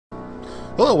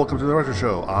Hello, welcome to the Retro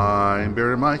Show. I'm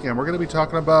Barry Mike, and we're going to be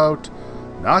talking about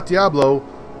not Diablo,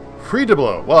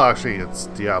 Freeablo. Well, actually, it's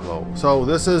Diablo. So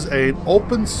this is an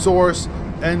open source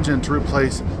engine to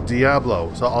replace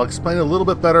Diablo. So I'll explain it a little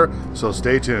bit better, so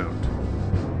stay tuned.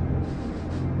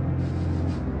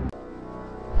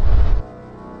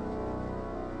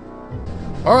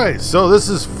 Alright, so this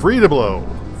is Freeablo.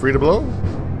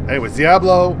 Anyways,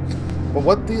 Diablo. But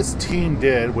what this team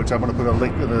did, which I'm going to put a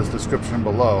link in the description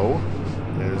below,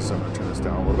 is I'm going to turn this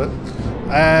down a little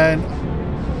bit. And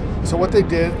so what they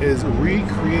did is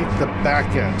recreate the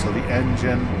back end, so the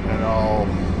engine and all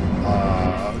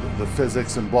the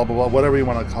physics and blah blah blah, whatever you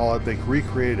want to call it, they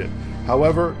recreated it.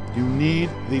 However, you need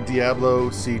the Diablo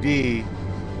CD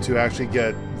to actually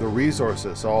get the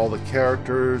resources, so all the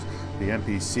characters, the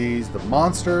NPCs, the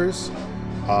monsters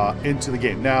into the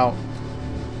game. Now,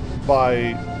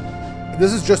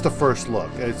 this is just a first look.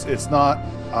 It's not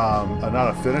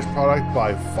a finished product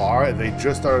by far. They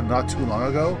just started not too long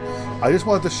ago. I just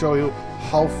wanted to show you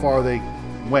how far they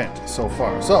went so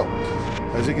far. So,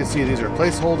 as you can see, these are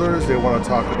placeholders. They want to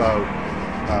talk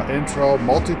about intro,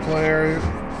 multiplayer,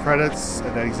 credits,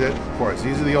 and exit. Of course,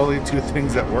 these are the only two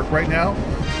things that work right now.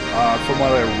 From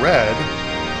what I read,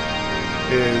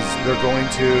 is they're going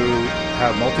to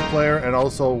have multiplayer, and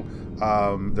also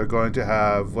they're going to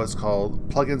have what's called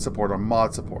plugin support or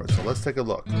mod support. So let's take a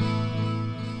look.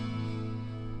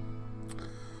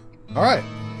 Alright,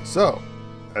 so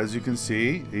as you can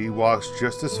see, he walks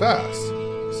just as fast.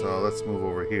 So let's move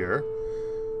over here.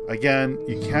 Again,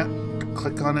 you can't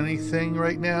click on anything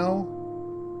right now.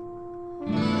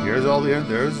 Here's all the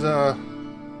there's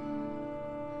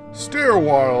stay a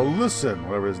while, listen,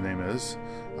 whatever his name is.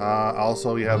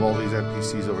 Also, you have all these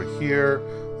NPCs over here.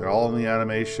 They're all in the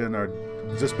animation, or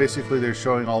just basically they're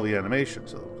showing all the animation.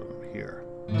 So we'll go over here.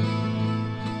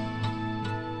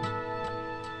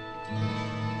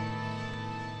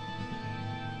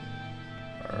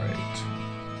 All right.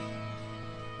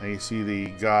 And you see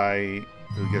the guy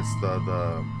who gets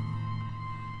the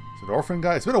is it orphan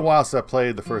guy? It's been a while since I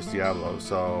played the first Diablo,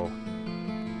 so.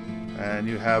 And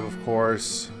you have, of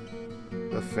course,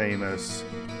 the famous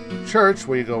church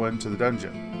where you go into the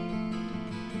dungeon.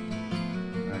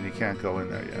 And you can't go in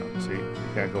there yet. See?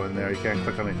 You can't go in there. You can't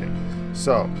click on anything.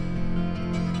 So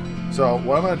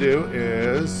what I'm going to do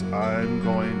is I'm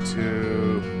going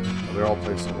to... Oh, they're all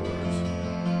placeholders.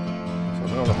 So I'm going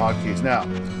to go to hotkeys. Now,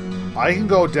 I can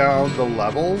go down the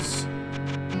levels.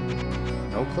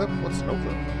 No clip? What's no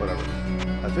clip? Whatever.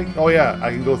 I think... Oh, yeah. I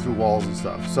can go through walls and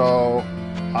stuff. So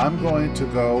I'm going to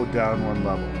go down one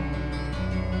level.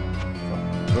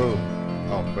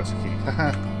 Oh, press the key.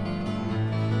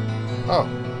 Oh.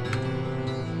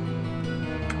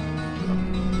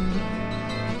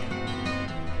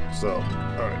 So,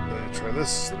 alright, let me try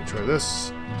this. Let me try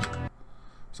this.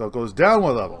 So it goes down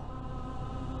one level.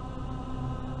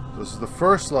 This is the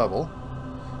first level.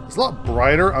 It's a lot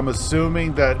brighter. I'm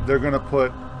assuming that they're going to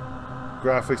put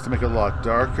graphics to make it a lot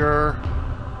darker.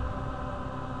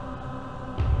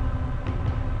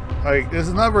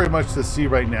 There's not very much to see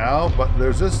right now, but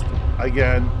there's just,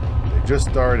 again, they just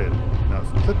started. Now,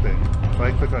 clipping, if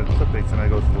I click on clipping, can I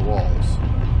go through the walls?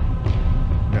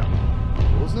 No.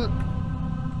 What was it?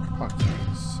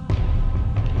 Hotkeys.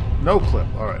 No clip,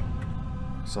 alright.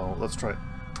 So, let's try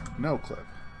no clip.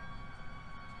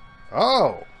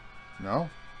 Oh! No?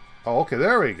 Oh, okay,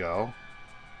 there we go.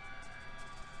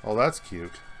 Oh, that's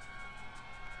cute.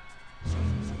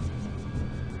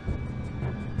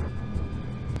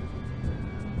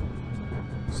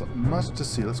 So much to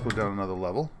see. Let's go down another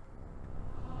level.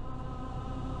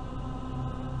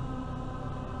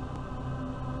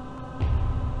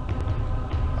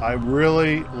 I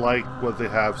really like what they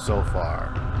have so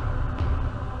far.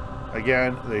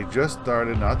 Again, they just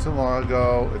started not too long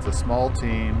ago. It's a small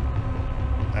team.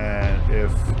 And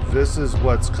if this is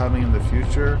what's coming in the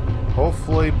future,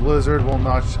 hopefully Blizzard will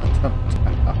not shut them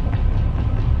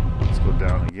down. Let's go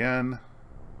down again.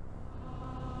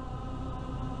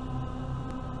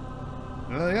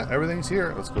 Yeah, everything's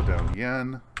here. Let's go down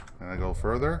again. And I go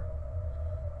further.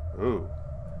 Ooh.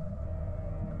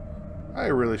 I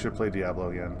really should play Diablo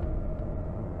again.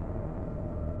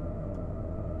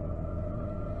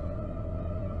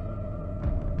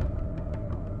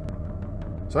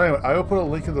 So anyway, I will put a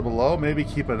link in the below. Maybe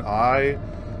keep an eye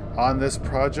on this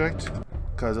project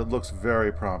because it looks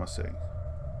very promising.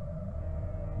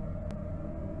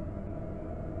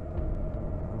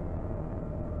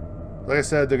 Like I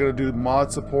said, they're going to do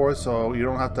mod support, so you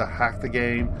don't have to hack the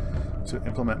game to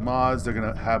implement mods. They're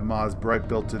going to have mods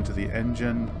built into the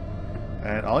engine.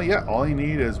 And all you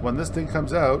need is, when this thing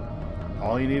comes out,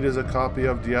 all you need is a copy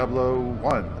of Diablo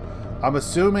I. I'm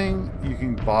assuming you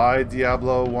can buy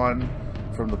Diablo 1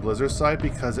 from the Blizzard site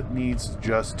because it needs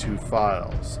just 2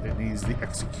 files. It needs the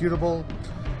executable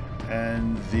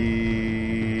and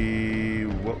the...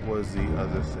 what was the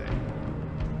other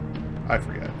thing? I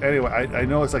forget. Anyway, I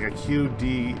know it's like a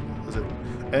QD... was it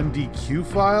MDQ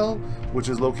file, which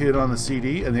is located on the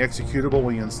CD, and the executable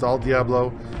when you install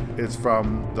Diablo is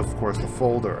from, of course, the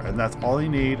folder. And that's all you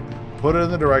need. Put it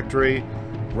in the directory,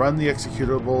 run the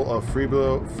executable of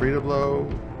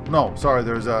Freeablo. No, sorry,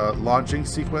 there's a launching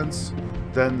sequence,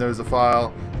 then there's a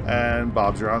file, and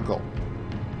Bob's your uncle.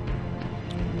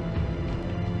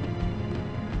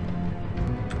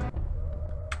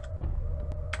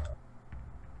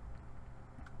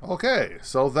 Okay,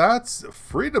 so that's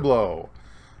Freeablo.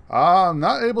 I'm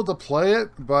not able to play it,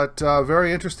 but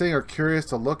very interesting or curious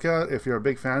to look at if you're a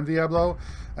big fan of Diablo,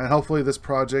 and hopefully this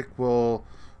project will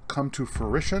come to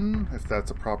fruition, if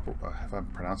that's a proper, if I'm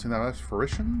pronouncing that as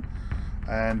fruition,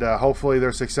 and hopefully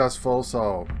they're successful.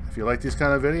 So if you like these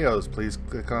kind of videos, please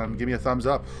click on give me a thumbs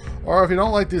up, or if you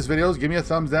don't like these videos, give me a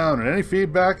thumbs down, and any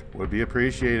feedback would be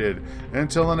appreciated.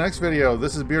 Until the next video,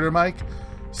 this is Bearded Mike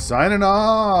signing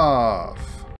off.